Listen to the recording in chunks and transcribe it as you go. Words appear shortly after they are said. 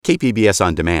KPBS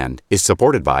On Demand is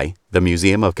supported by the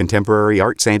Museum of Contemporary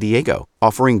Art San Diego,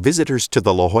 offering visitors to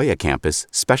the La Jolla campus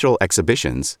special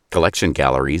exhibitions, collection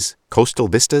galleries, coastal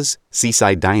vistas,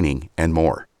 seaside dining, and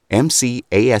more.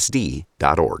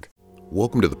 MCASD.org.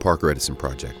 Welcome to the Parker Edison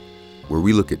Project, where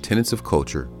we look at tenets of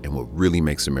culture and what really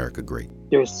makes America great.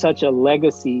 There's such a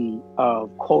legacy of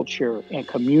culture and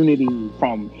community,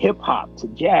 from hip hop to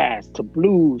jazz to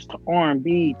blues to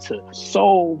R&B to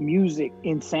soul music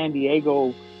in San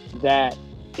Diego that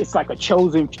it's like a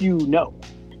chosen few know.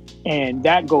 And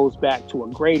that goes back to a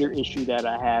greater issue that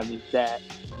I have, is that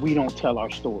we don't tell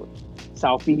our story.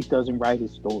 Southeast doesn't write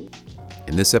its story.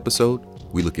 In this episode,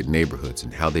 we look at neighborhoods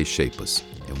and how they shape us.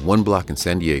 And one block in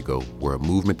San Diego, where a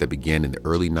movement that began in the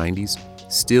early 90s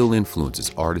still influences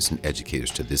artists and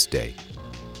educators to this day.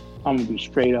 I'm gonna be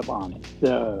straight up honest.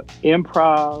 The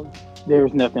Improv,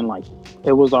 there's nothing like it.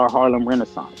 It was our Harlem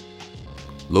Renaissance.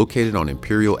 Located on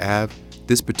Imperial Ave,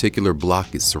 this particular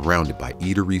block is surrounded by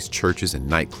eateries, churches, and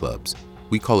nightclubs.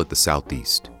 We call it the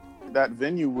Southeast. That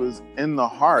venue was in the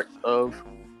heart of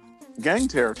gang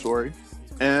territory,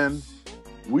 and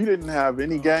we didn't have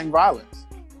any gang violence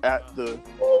at the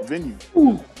venue.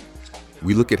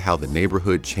 We look at how the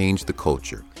neighborhood changed the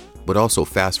culture, but also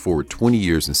fast forward 20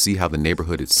 years and see how the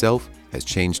neighborhood itself has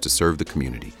changed to serve the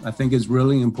community. I think it's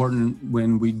really important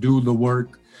when we do the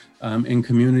work in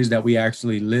communities that we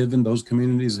actually live in those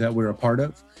communities that we're a part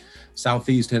of.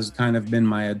 Southeast has kind of been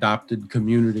my adopted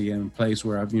community and place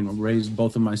where I've, raised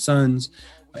both of my sons.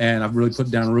 And I've really put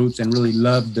down roots and really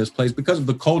loved this place because of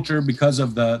the culture, because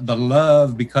of the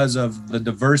love, because of the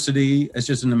diversity. It's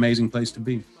just an amazing place to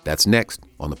be. That's next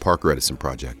on the Parker Edison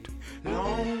Project.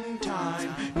 Long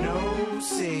time no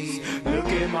see. Look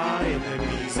at my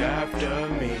enemies after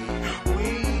me.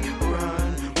 We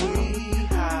run, we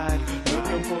hide.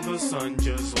 Looking for the sun,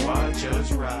 just watch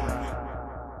us ride.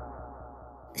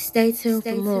 Stay tuned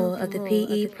for more of the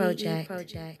PE Project.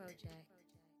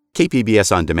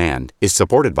 KPBS On Demand is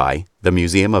supported by the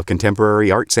Museum of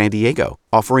Contemporary Art San Diego,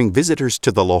 offering visitors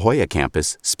to the La Jolla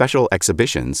campus special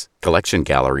exhibitions, collection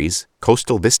galleries,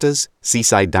 coastal vistas,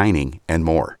 seaside dining, and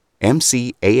more.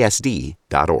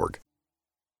 MCASD.org.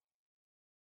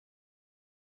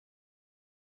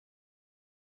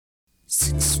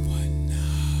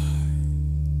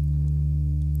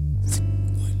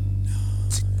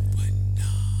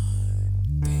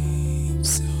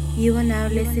 You are now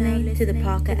listening to the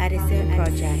Parker Edison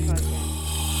Project.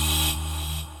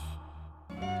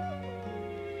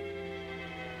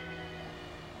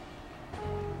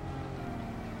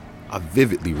 I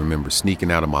vividly remember sneaking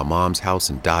out of my mom's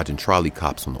house and dodging trolley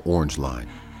cops on the Orange Line.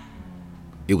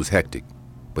 It was hectic,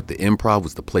 but the Improv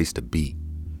was the place to be.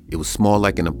 It was small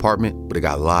like an apartment, but it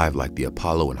got live like the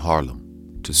Apollo in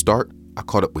Harlem. To start, I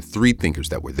caught up with three thinkers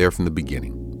that were there from the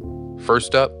beginning.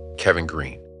 First up, Kevin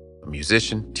Green, a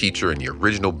musician, teacher, and the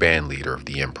original band leader of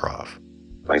the Improv.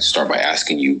 I'd like to start by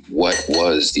asking you, what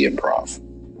was the Improv?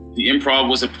 The Improv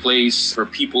was a place for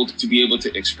people to be able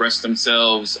to express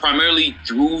themselves primarily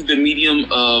through the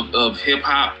medium of hip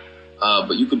hop.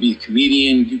 But you could be a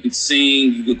comedian, you could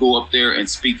sing, you could go up there and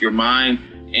speak your mind.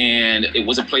 And it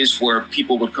was a place where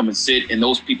people would come and sit, and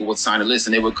those people would sign a list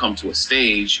and they would come to a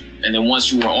stage. And then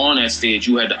once you were on that stage,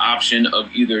 you had the option of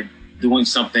either doing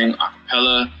something a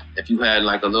cappella. If you had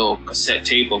like a little cassette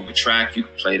tape of a track, you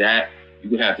could play that. You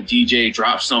could have the DJ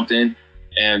drop something.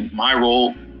 And my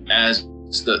role as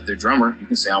the drummer, you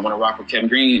can say, I want to rock with Kevin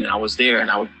Green. And I was there and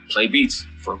I would play beats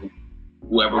for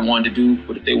whoever wanted to do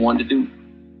what they wanted to do.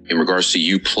 In regards to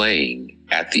you playing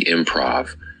at the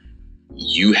Improv,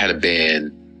 you had a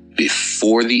band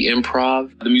before the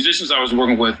Improv? The musicians I was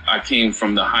working with, I came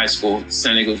from the high school,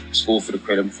 San Diego School for the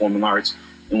Creative and Performing Arts,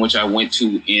 in which I went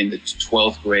to in the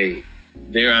 12th grade.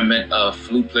 There I met a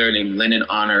flute player named Lennon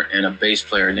Honor and a bass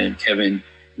player named Kevin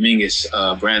Mingus,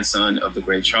 grandson of the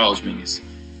great Charles Mingus.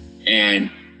 And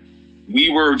we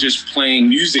were just playing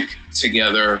music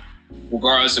together,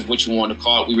 regardless of what you want to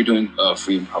call it. We were doing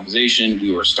free improvisation.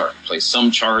 We were starting to play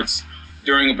some charts.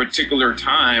 During a particular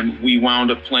time, we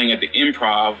wound up playing at the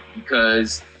Improv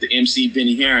because the MC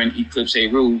Benny Heron, Eclipse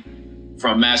Heru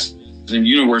from Masters of the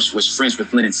Universe, was friends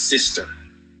with Lennon's sister.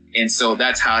 And so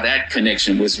that's how that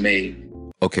connection was made.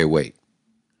 Okay, wait.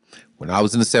 When I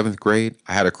was in the 7th grade,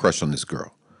 I had a crush on this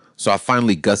girl. So I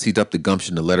finally gussied up the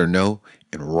gumption to let her know,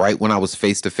 and right when I was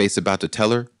face to face about to tell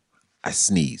her, I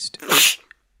sneezed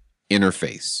in her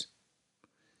face.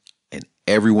 And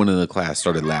everyone in the class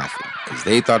started laughing because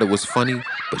they thought it was funny,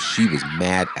 but she was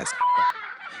mad as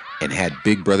and had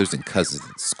big brothers and cousins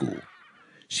at school.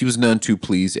 She was none too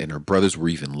pleased, and her brothers were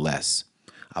even less.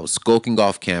 I was skulking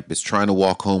off campus, trying to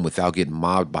walk home without getting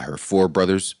mobbed by her 4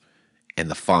 brothers, and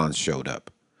the Fonz showed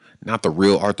up. Not the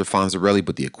real Arthur Fonzarelli,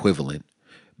 but the equivalent.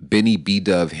 Benny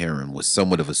B-Dove Heron was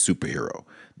somewhat of a superhero.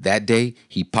 That day,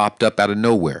 he popped up out of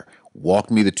nowhere, walked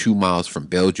me the 2 miles from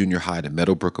Bell Junior High to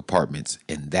Meadowbrook Apartments,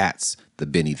 and that's the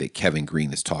Benny that Kevin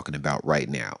Green is talking about right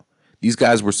now. These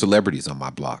guys were celebrities on my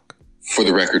block. For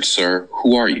the record, sir,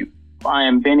 who are you? I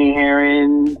am Benny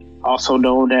Heron, also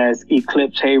known as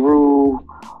Eclipse Heru.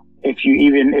 If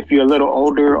you're a little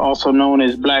older, also known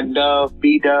as Black Dove,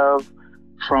 B-Dove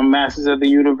from Masters of the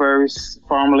Universe,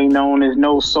 formerly known as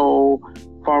No Soul,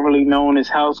 formerly known as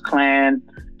House Clan.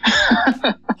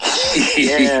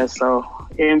 Yeah, so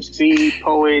MC,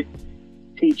 poet,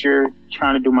 teacher,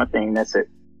 trying to do my thing. That's it.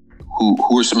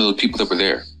 Who are some of the people that were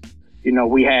there? You know,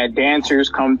 we had dancers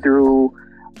come through.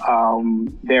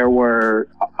 There were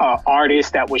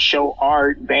artists that would show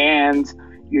art, bands,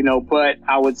 you know, but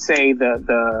I would say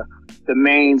the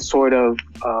main sort of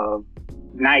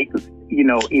night, you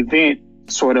know, event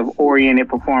sort of oriented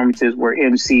performances were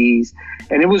MCs.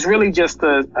 And it was really just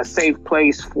a safe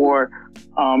place for,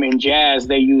 in jazz,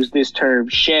 they use this term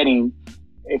shedding.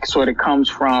 It sort of comes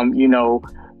from, you know,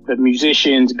 the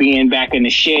musicians being back in the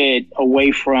shed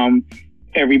away from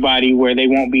everybody where they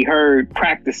won't be heard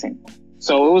practicing.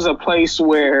 So it was a place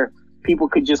where people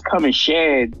could just come and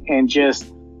shed and just,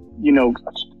 you know,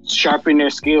 sharpen their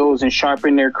skills and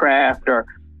sharpen their craft or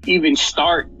even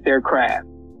start their craft.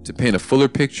 To paint a fuller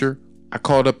picture, I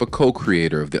called up a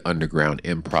co-creator of the underground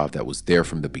improv that was there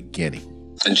from the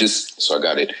beginning. And just so I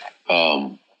got it,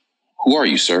 who are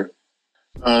you, sir?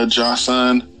 Josh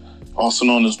Sun, also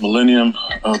known as Millennium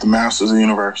of the Masters of the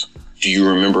Universe. Do you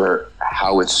remember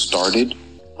how it started?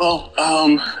 Well,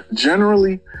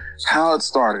 generally how it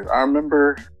started. I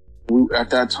remember at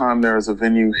that time there was a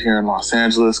venue here in Los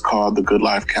Angeles called the Good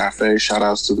Life Cafe. Shout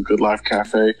outs to the Good Life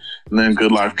Cafe. And then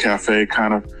Good Life Cafe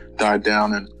kind of died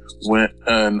down and went,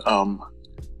 and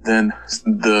then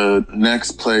the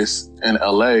next place in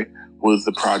LA was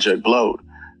the Project Blowed.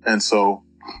 And so,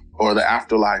 or the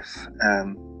Afterlife.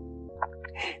 And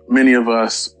many of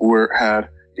us had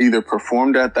either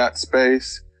performed at that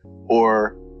space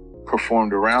or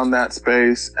performed around that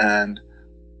space and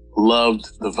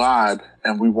loved the vibe,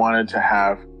 and we wanted to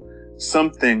have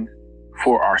something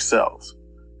for ourselves.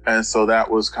 And so that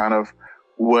was kind of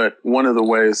one of the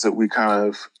ways that we kind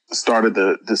of started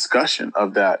the discussion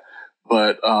of that.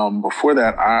 But before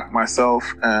that,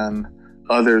 myself and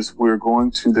others, we were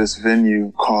going to this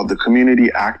venue called the Community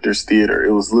Actors Theater.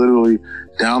 It was literally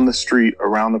down the street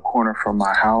around the corner from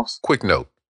my house. Quick note,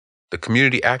 the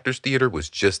Community Actors Theater was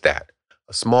just that,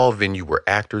 a small venue where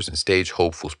actors and stage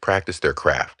hopefuls practiced their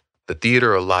craft. The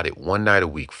theater allotted one night a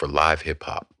week for live hip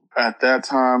hop. At that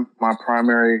time, my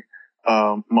primary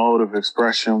mode of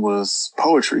expression was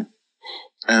poetry.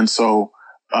 And so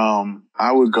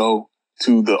I would go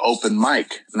to the open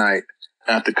mic night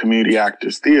at the Community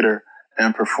Actors Theater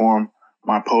and perform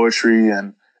my poetry.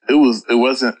 And it was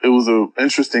an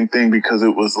interesting thing because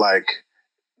it was like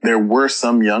there were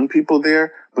some young people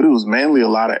there, but it was mainly a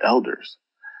lot of elders.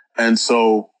 And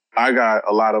so I got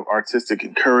a lot of artistic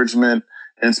encouragement,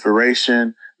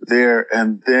 inspiration there.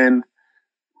 And then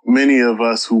many of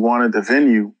us who wanted the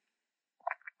venue,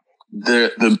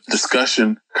 the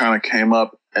discussion kind of came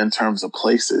up in terms of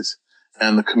places.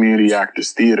 And the Community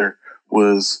Actors Theater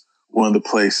was one of the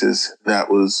places that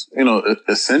was, you know,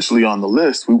 essentially on the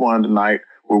list. We wanted a night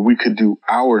where we could do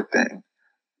our thing,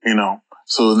 you know.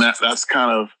 So that's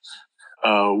kind of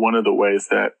one of the ways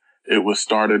that it was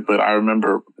started. But I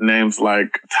remember names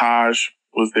like Taj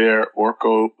was there,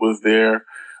 Orko was there,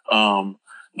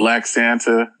 Black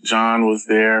Santa, John was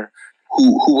there.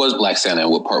 Who was Black Santa and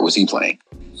what part was he playing?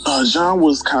 John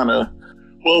was kind of,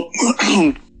 well,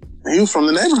 he was from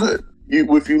the neighborhood.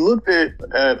 If you looked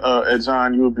at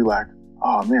John, you would be like,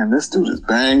 oh man, this dude is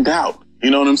banged out.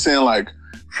 You know what I'm saying? Like,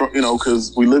 you know,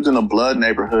 because we lived in a blood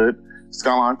neighborhood,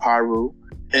 Skyline Pyru.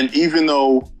 And even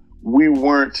though we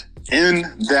weren't in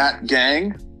that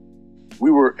gang,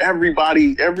 we were every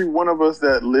one of us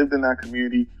that lived in that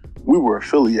community, we were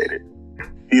affiliated.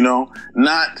 You know,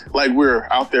 not like we're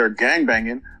out there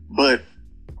gangbanging, but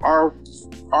our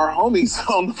homies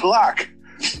on the block.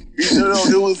 You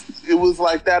know, it was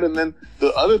like that. And then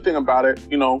the other thing about it,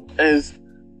 you know, is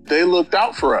they looked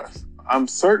out for us. I'm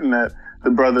certain that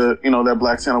the brother, you know, that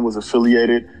Black Santa was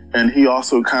affiliated, and he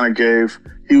also kind of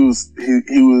he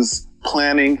was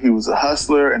planning, he was a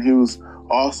hustler, and he was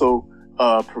also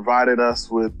provided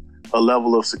us with a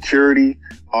level of security,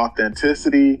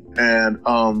 authenticity, and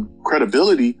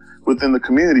credibility within the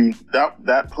community.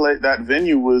 That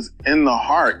venue was in the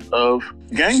heart of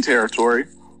gang territory,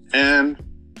 and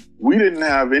we didn't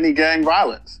have any gang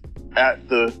violence at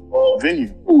the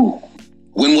venue.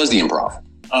 When was the Improv?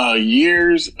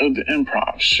 Years of the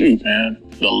Improv. Shoot, man.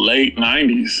 The late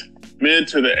 90s.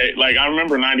 I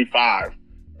remember 95.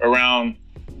 Around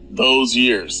those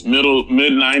years. Mid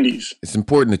 90s. It's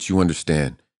important that you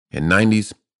understand. In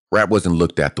 90s, rap wasn't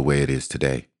looked at the way it is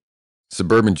today.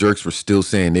 Suburban jerks were still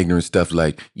saying ignorant stuff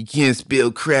like, you can't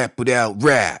spell crap without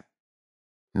rap.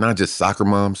 Not just soccer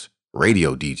moms,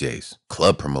 radio DJs,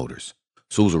 club promoters.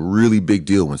 So it was a really big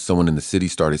deal when someone in the city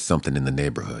started something in the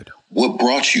neighborhood. What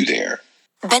brought you there?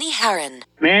 Benny Harron.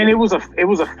 Man, it was a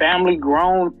family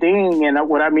grown thing, and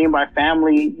what I mean by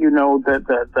family,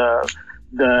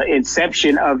 the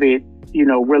inception of it,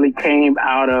 really came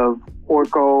out of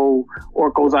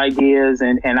Orko's ideas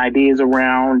and ideas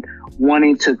around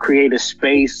wanting to create a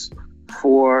space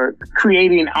for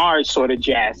creating our sort of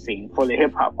jazz scene for the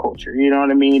hip hop culture, you know what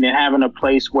I mean? And having a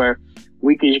place where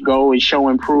we could go and show,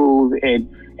 improve and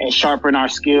sharpen our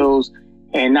skills.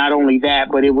 And not only that,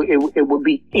 but it would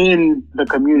be in the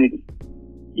community,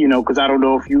 because I don't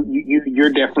know if you're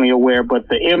definitely aware, but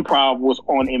the Improv was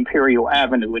on Imperial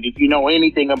Avenue. And if you know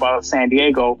anything about San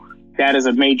Diego, that is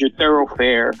a major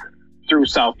thoroughfare through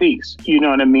Southeast, you know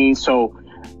what I mean? So,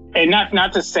 and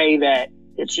not to say that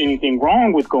it's anything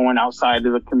wrong with going outside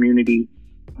of the community,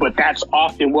 but that's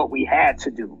often what we had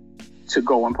to do, to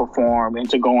go and perform and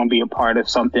to go and be a part of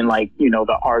something like,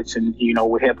 the arts and,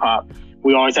 with hip hop.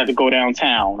 We always had to go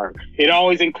downtown, or it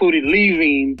always included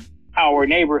leaving our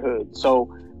neighborhood.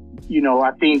 So,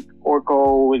 I think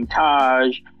Orko and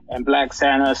Taj and Black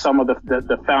Santa, some of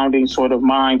the founding sort of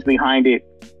minds behind it,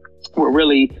 were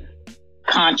really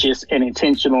conscious and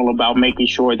intentional about making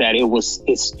sure that it was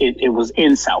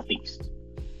in Southeast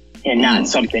and not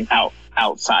something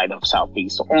outside of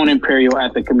Southeast. So on Imperial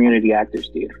at the Community Actors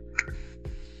Theater.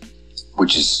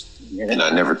 Which is, and I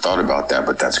never thought about that,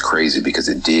 but that's crazy because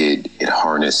it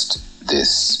harnessed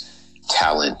this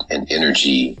talent and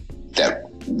energy that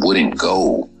wouldn't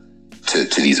go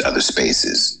to these other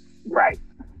spaces. Right.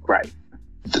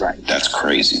 That's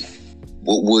crazy.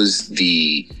 What was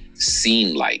the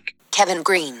scene like? Kevin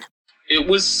Green. It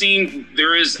was seen,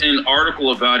 there is an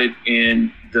article about it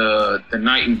in the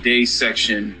Night and Day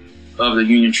section of the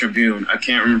Union Tribune. I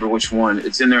can't remember which one.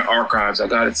 It's in their archives. I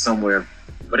got it somewhere.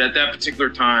 But at that particular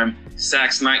time,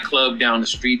 Sax nightclub down the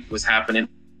street was happening.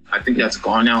 I think that's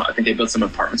gone now. I think they built some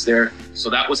apartments there. So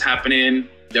that was happening.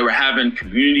 They were having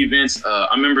community events. I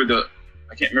remember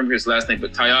I can't remember his last name,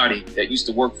 but Tayati, that used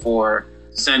to work for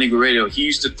San Diego Radio. He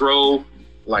used to throw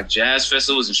like jazz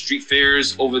festivals and street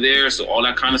fairs over there. So all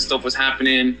that kind of stuff was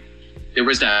happening. There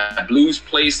was that blues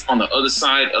place on the other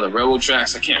side of the railroad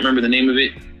tracks. I can't remember the name of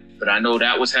it, but I know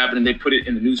that was happening. They put it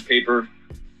in the newspaper.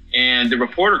 And the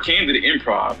reporter came to the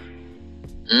Improv.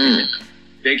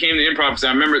 They came to the Improv because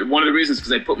I remember one of the reasons because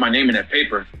they put my name in that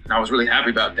paper. And I was really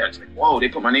happy about that. It's like, whoa, they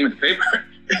put my name in the paper.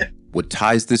 What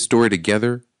ties this story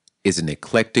together is an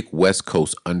eclectic West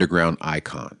Coast underground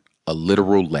icon, a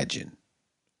literal legend,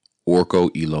 Orko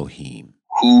Elohim.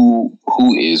 Who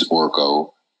is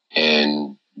Orko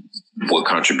and what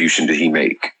contribution did he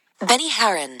make? Benny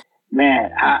Harron.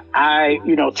 Man, I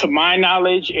to my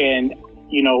knowledge and,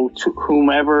 to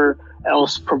whomever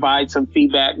else provides some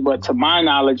feedback, but to my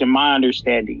knowledge and my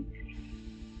understanding,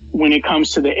 when it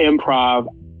comes to the Improv,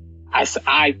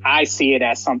 I see it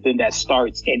as something that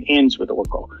starts and ends with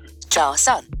Orko.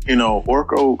 Son.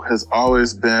 Orko has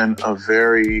always been a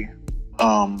very,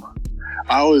 I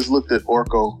always looked at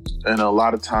Orko and a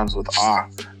lot of times with awe,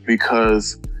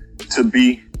 because to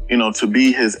be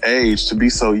his age, to be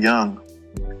so young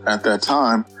at that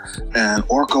time, and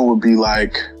Orko would be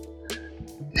like,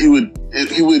 he would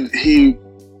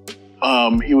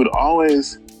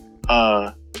always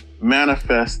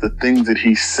manifest the things that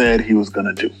he said he was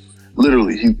gonna do.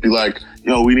 Literally, he'd be like,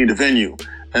 yo, we need a venue.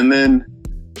 And then,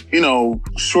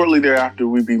 shortly thereafter,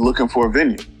 we'd be looking for a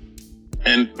venue.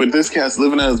 But this cat's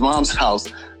living at his mom's house,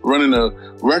 running a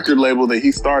record label that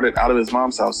he started out of his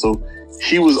mom's house. So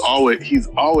he's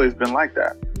always been like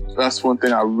that. So that's one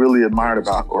thing I really admired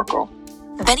about Orko.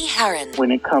 Benny Harron.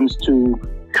 When it comes to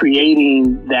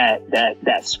creating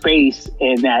that space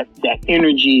and that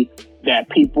energy that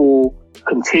people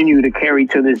continue to carry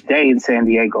to this day in San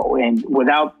Diego. And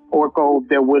without Orko,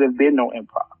 there would have been no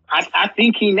Improv. I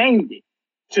think he named it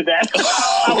to that.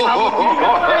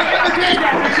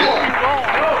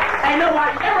 Ain't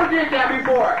nobody ever did that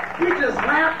before. He just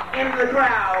rapped into the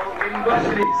crowd and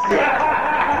busted his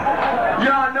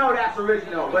Y'all know that's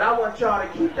original, but I want y'all to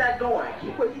keep that going.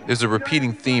 There's a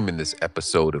repeating theme in this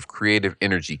episode of creative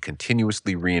energy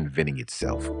continuously reinventing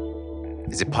itself.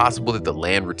 Is it possible that the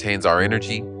land retains our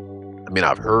energy? I mean,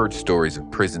 I've heard stories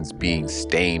of prisons being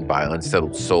stained by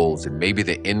unsettled souls, and maybe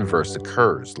the inverse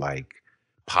occurs, like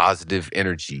Positive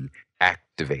energy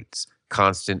activates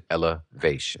constant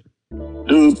elevation.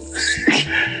 Dude,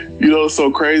 you know what's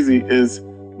so crazy is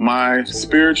my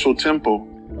spiritual temple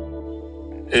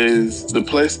is the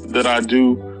place that I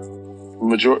do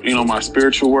my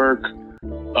spiritual work.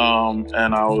 And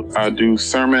I do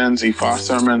sermons, Ifa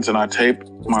sermons, and I tape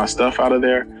my stuff out of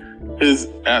there, is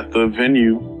at the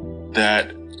venue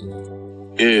that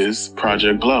is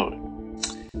Project Blowed.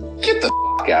 Get the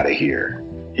f*** out of here.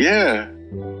 Yeah,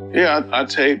 I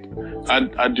tape.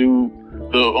 I do.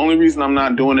 The only reason I'm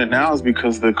not doing it now is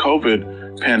because of the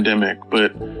COVID pandemic.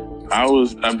 But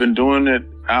I've been doing it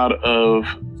out of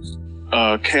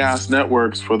Chaos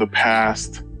Networks for the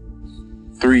past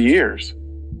 3 years.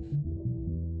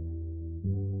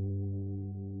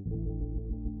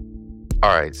 All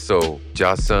right, so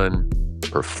Jason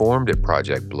performed at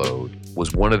Project Blowed,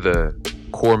 was one of the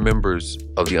core members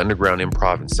of the Underground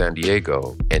Improv in San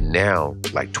Diego, and now,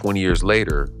 like 20 years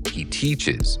later, he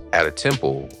teaches at a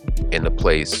temple in the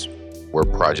place where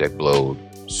Project Blowed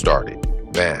started.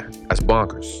 Man, that's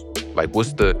bonkers. Like,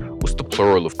 what's the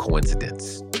plural of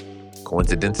coincidence?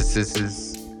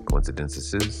 Coincidences?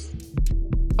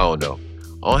 Oh no,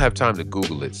 I don't have time to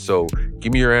Google it, so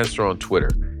give me your answer on Twitter.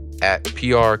 At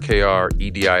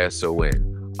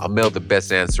PRKREDISON. I'll mail the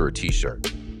best answer a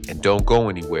t-shirt. And don't go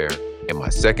anywhere. In my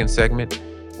second segment,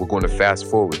 we're going to fast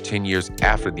forward 10 years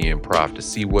after the improv to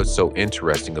see what's so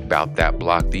interesting about that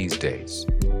block these days.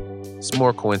 It's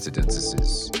more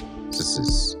coincidences.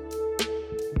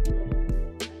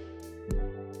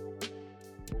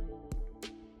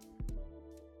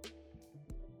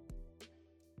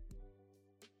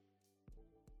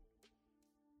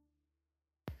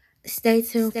 Stay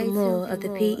tuned for more of the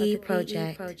PE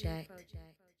Project.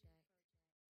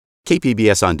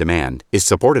 KPBS On Demand is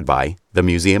supported by the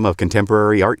Museum of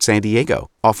Contemporary Art San Diego,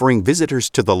 offering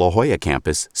visitors to the La Jolla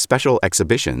campus special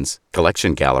exhibitions,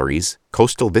 collection galleries,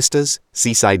 coastal vistas,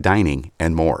 seaside dining,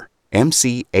 and more.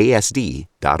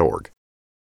 mcasd.org.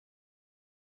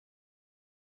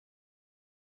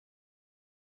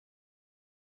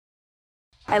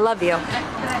 I love you.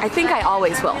 I think I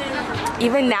always will.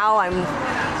 Even now, I'm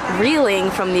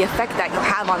reeling from the effect that you'll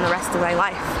have on the rest of my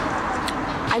life.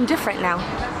 I'm different now.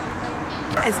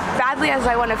 As badly as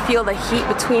I want to feel the heat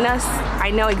between us,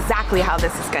 I know exactly how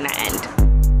this is going to end.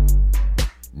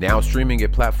 Now streaming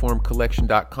at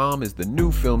platformcollection.com is the new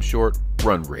film short,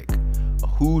 Run Rig, a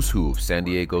who's who of San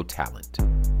Diego talent.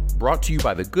 Brought to you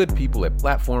by the good people at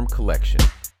Platform Collection.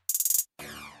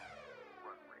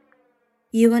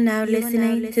 You are now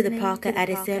listening to the Parker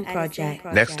Addison Project.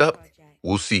 Next up,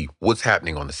 we'll see what's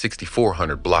happening on the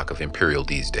 6400 block of Imperial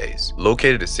these days.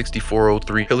 Located at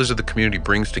 6403, Pillars of the Community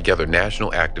brings together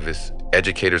national activists,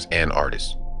 educators, and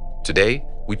artists. Today,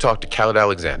 we talk to Khaled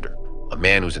Alexander, a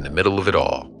man who's in the middle of it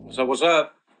all. What's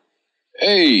up?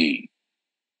 Hey.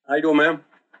 How you doing, man?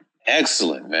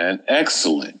 Excellent, man.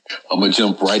 Excellent. I'm going to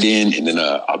jump right in and then,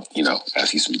 I'll,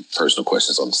 ask you some personal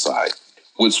questions on the side.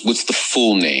 What's the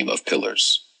full name of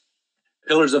Pillars?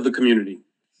 Pillars of the Community.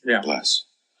 Yeah. Bless.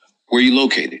 Where are you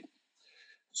located?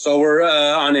 So we're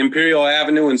on Imperial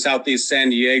Avenue in Southeast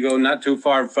San Diego, not too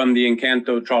far from the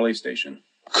Encanto trolley station.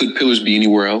 Could Pillars be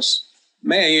anywhere else?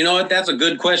 Man, you know what? That's a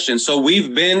good question. So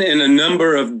we've been in a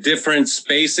number of different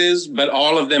spaces, but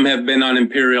all of them have been on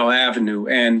Imperial Avenue.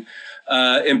 And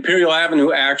Imperial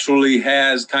Avenue actually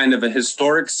has kind of a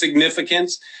historic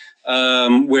significance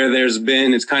where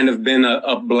it's kind of been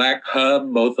a black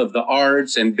hub, both of the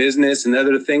arts and business and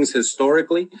other things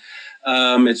historically.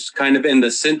 It's kind of in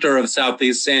the center of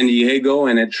Southeast San Diego,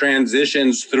 and it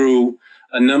transitions through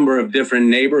a number of different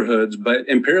neighborhoods. But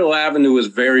Imperial Avenue is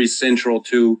very central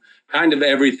to kind of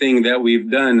everything that we've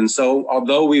done. And so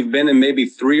although we've been in maybe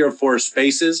 3 or 4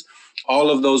 spaces, all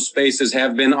of those spaces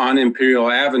have been on Imperial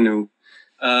Avenue.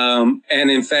 And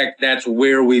in fact, that's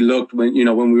where we looked when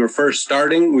we were first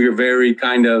starting. We were very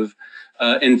kind of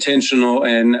intentional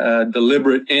and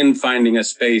deliberate in finding a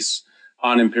space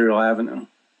on Imperial Avenue.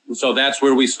 So that's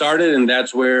where we started, and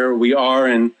that's where we are,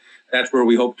 and that's where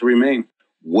we hope to remain.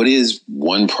 What is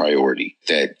one priority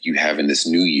that you have in this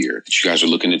new year that you guys are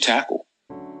looking to tackle?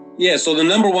 Yeah, so the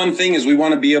number one thing is we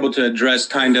want to be able to address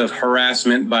kind of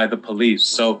harassment by the police.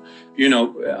 So,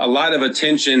 a lot of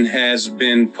attention has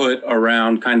been put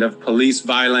around kind of police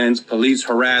violence, police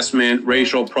harassment,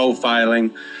 racial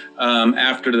profiling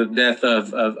after the death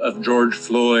of George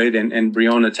Floyd and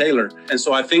Breonna Taylor. And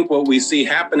so I think what we see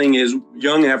happening is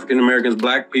young African Americans,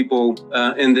 Black people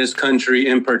in this country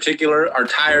in particular, are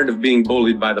tired of being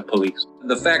bullied by the police.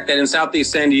 The fact that in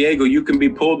Southeast San Diego, you can be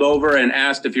pulled over and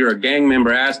asked if you're a gang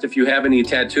member, asked if you have any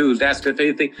tattoos, asked if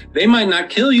anything. They might not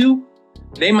kill you.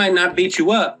 They might not beat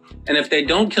you up, And if they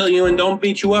don't kill you and don't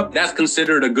beat you up, that's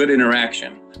considered a good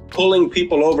interaction. Pulling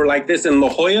people over like this in La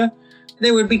Jolla,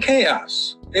 there would be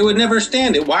chaos. They would never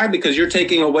stand it. Why? Because you're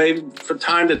taking away for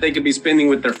time that they could be spending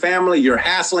with their family. You're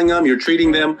hassling them. You're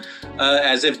treating them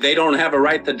as if they don't have a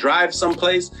right to drive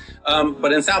someplace.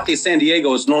 But in Southeast San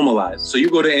Diego, it's normalized. So you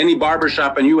go to any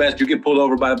barbershop in U.S., you get pulled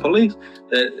over by the police,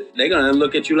 they're going to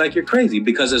look at you like you're crazy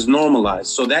because it's normalized.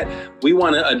 So that we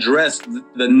want to address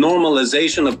the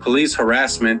normalization of police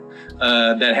harassment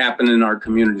that happened in our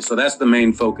community. So that's the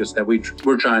main focus that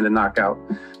we're trying to knock out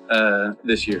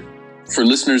this year. For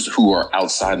listeners who are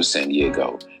outside of San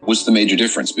Diego, what's the major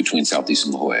difference between Southeast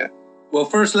and La Jolla? Well,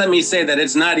 first, let me say that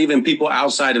it's not even people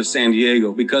outside of San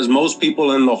Diego, because most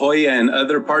people in La Jolla and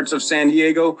other parts of San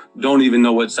Diego don't even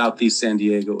know what Southeast San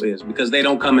Diego is because they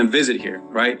don't come and visit here,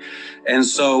 right? And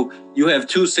so you have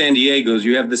two San Diegos.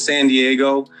 You have the San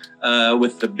Diego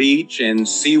with the beach and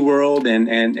SeaWorld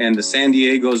and the San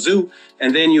Diego Zoo.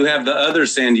 And then you have the other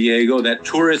San Diego that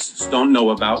tourists don't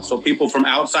know about. So people from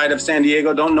outside of San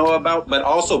Diego don't know about, but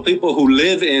also people who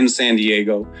live in San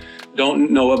Diego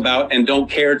don't know about and don't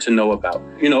care to know about.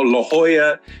 You know, La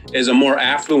Jolla is a more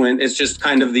affluent, it's just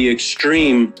kind of the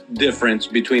extreme difference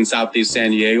between Southeast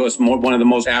San Diego. It's one of the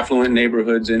most affluent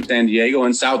neighborhoods in San Diego,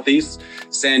 and Southeast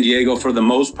San Diego, for the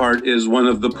most part, is one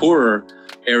of the poorer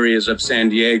areas of San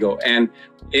Diego. And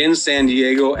in San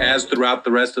Diego, as throughout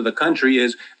the rest of the country,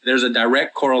 there's a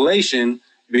direct correlation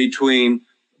between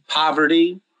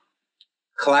poverty,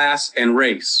 class, and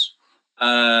race.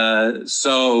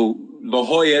 So La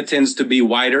Jolla tends to be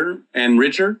whiter and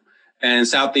richer, and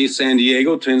Southeast San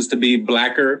Diego tends to be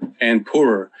blacker and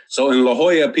poorer. So in La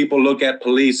Jolla, people look at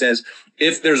police as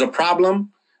if there's a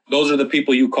problem, those are the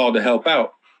people you call to help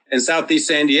out. In Southeast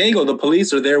San Diego, the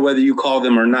police are there whether you call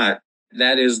them or not.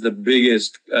 That is the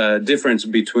biggest difference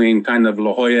between kind of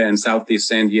La Jolla and Southeast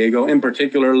San Diego, in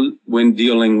particular when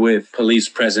dealing with police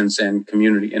presence and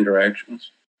community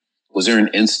interactions. Was there an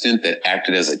incident that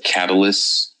acted as a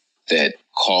catalyst that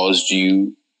caused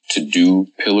you to do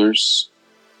Pillars?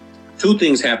 Two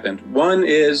things happened. One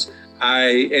is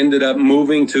I ended up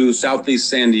moving to Southeast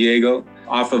San Diego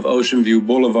off of Ocean View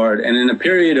Boulevard. And in a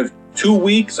period of 2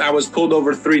 weeks, I was pulled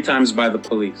over 3 times by the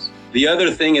police. The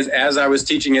other thing is, as I was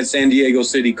teaching at San Diego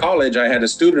City College, I had a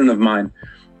student of mine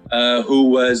who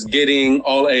was getting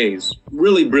all A's,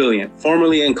 really brilliant,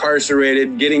 formerly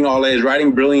incarcerated, getting all A's,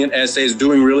 writing brilliant essays,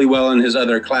 doing really well in his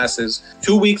other classes.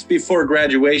 2 weeks before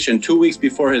graduation, 2 weeks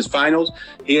before his finals,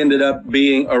 he ended up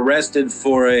being arrested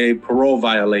for a parole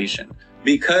violation.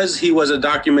 Because he was a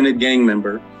documented gang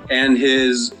member and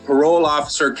his parole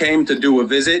officer came to do a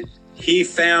visit, he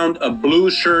found a blue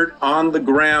shirt on the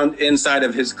ground inside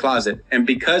of his closet. And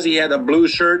because he had a blue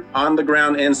shirt on the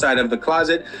ground inside of the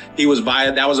closet,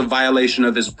 that was a violation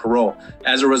of his parole.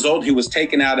 As a result, he was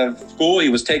taken out of school, he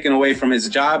was taken away from his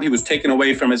job, he was taken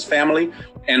away from his family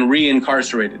and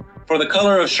re-incarcerated for the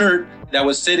color of shirt that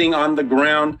was sitting on the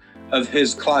ground of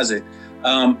his closet.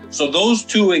 So those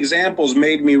two examples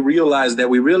made me realize that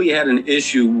we really had an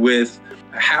issue with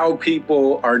how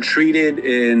people are treated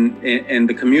in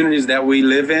the communities that we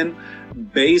live in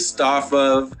based off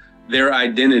of their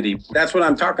identity. That's what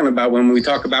I'm talking about when we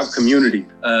talk about community.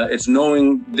 It's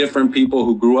knowing different people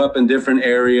who grew up in different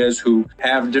areas, who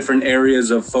have different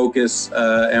areas of focus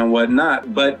and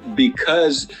whatnot. But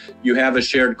because you have a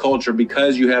shared culture,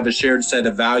 because you have a shared set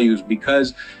of values,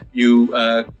 because you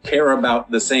care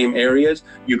about the same areas,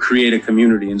 you create a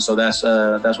community. And so that's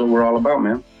what we're all about,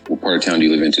 man. What part of town do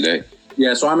you live in today?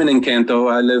 Yeah, so I'm in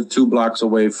Encanto. I live 2 blocks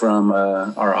away from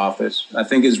our office. I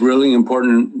think it's really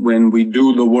important when we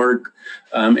do the work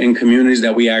in communities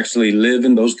that we actually live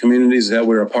in those communities that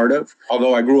we're a part of.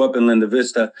 Although I grew up in Linda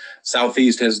Vista,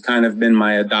 Southeast has kind of been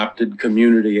my adopted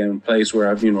community and place where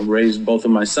I've, raised both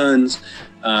of my sons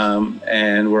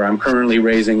and where I'm currently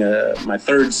raising my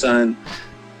 3rd son.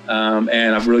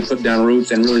 And I've really put down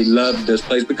roots and really loved this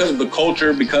place because of the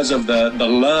culture, because of the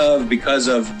love, because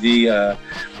of the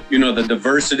the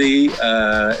diversity.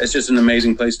 It's just an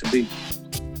amazing place to be.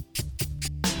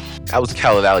 That was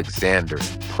Khaled Alexander,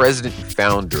 president and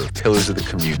founder of Pillars of the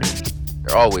Community.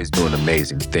 They're always doing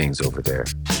amazing things over there.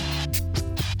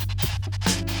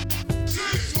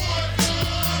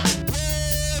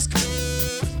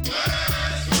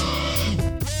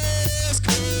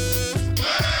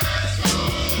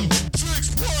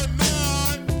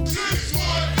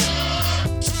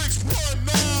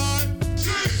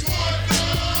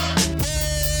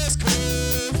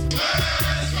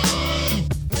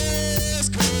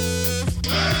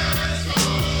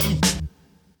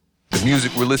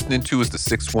 music we're listening to is the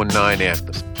 619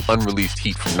 Anthem, unreleased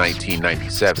heat from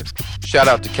 1997. Shout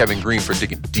out to Kevin Green for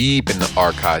digging deep in the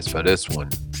archives for this one.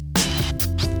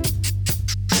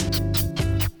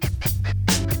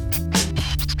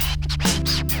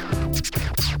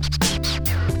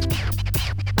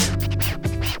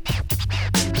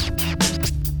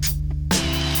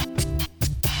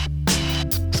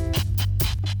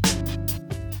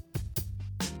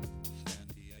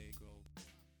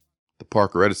 The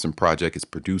Parker Edison Project is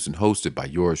produced and hosted by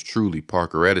yours truly,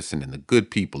 Parker Edison, and the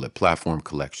good people at Platform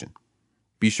Collection.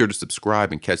 Be sure to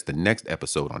subscribe and catch the next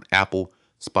episode on Apple,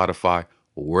 Spotify,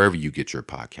 or wherever you get your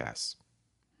podcasts.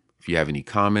 If you have any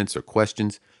comments or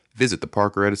questions, visit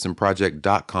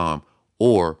theparkeredisonproject.com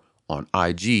or on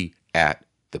IG at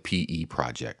the PE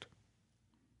Project.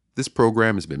 This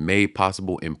program has been made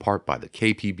possible in part by the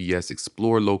KPBS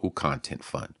Explore Local Content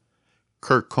Fund.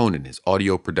 Kirk Conan is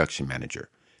audio production manager.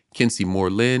 Kinsey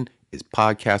Moore-Lynn is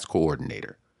podcast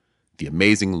coordinator. The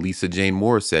amazing Lisa Jane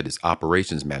Morissette is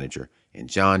operations manager, and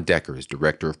John Decker is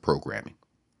director of programming.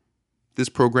 This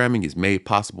programming is made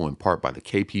possible in part by the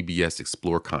KPBS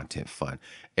Explore Content Fund.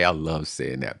 Hey, I love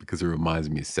saying that because it reminds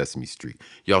me of Sesame Street.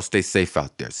 Y'all stay safe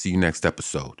out there. See you next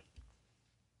episode.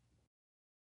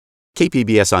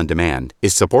 KPBS On Demand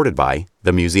is supported by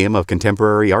the Museum of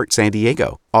Contemporary Art San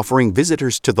Diego, offering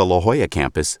visitors to the La Jolla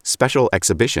campus special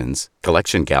exhibitions,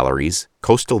 collection galleries,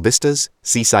 coastal vistas,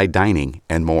 seaside dining,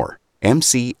 and more.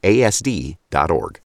 MCASD.org.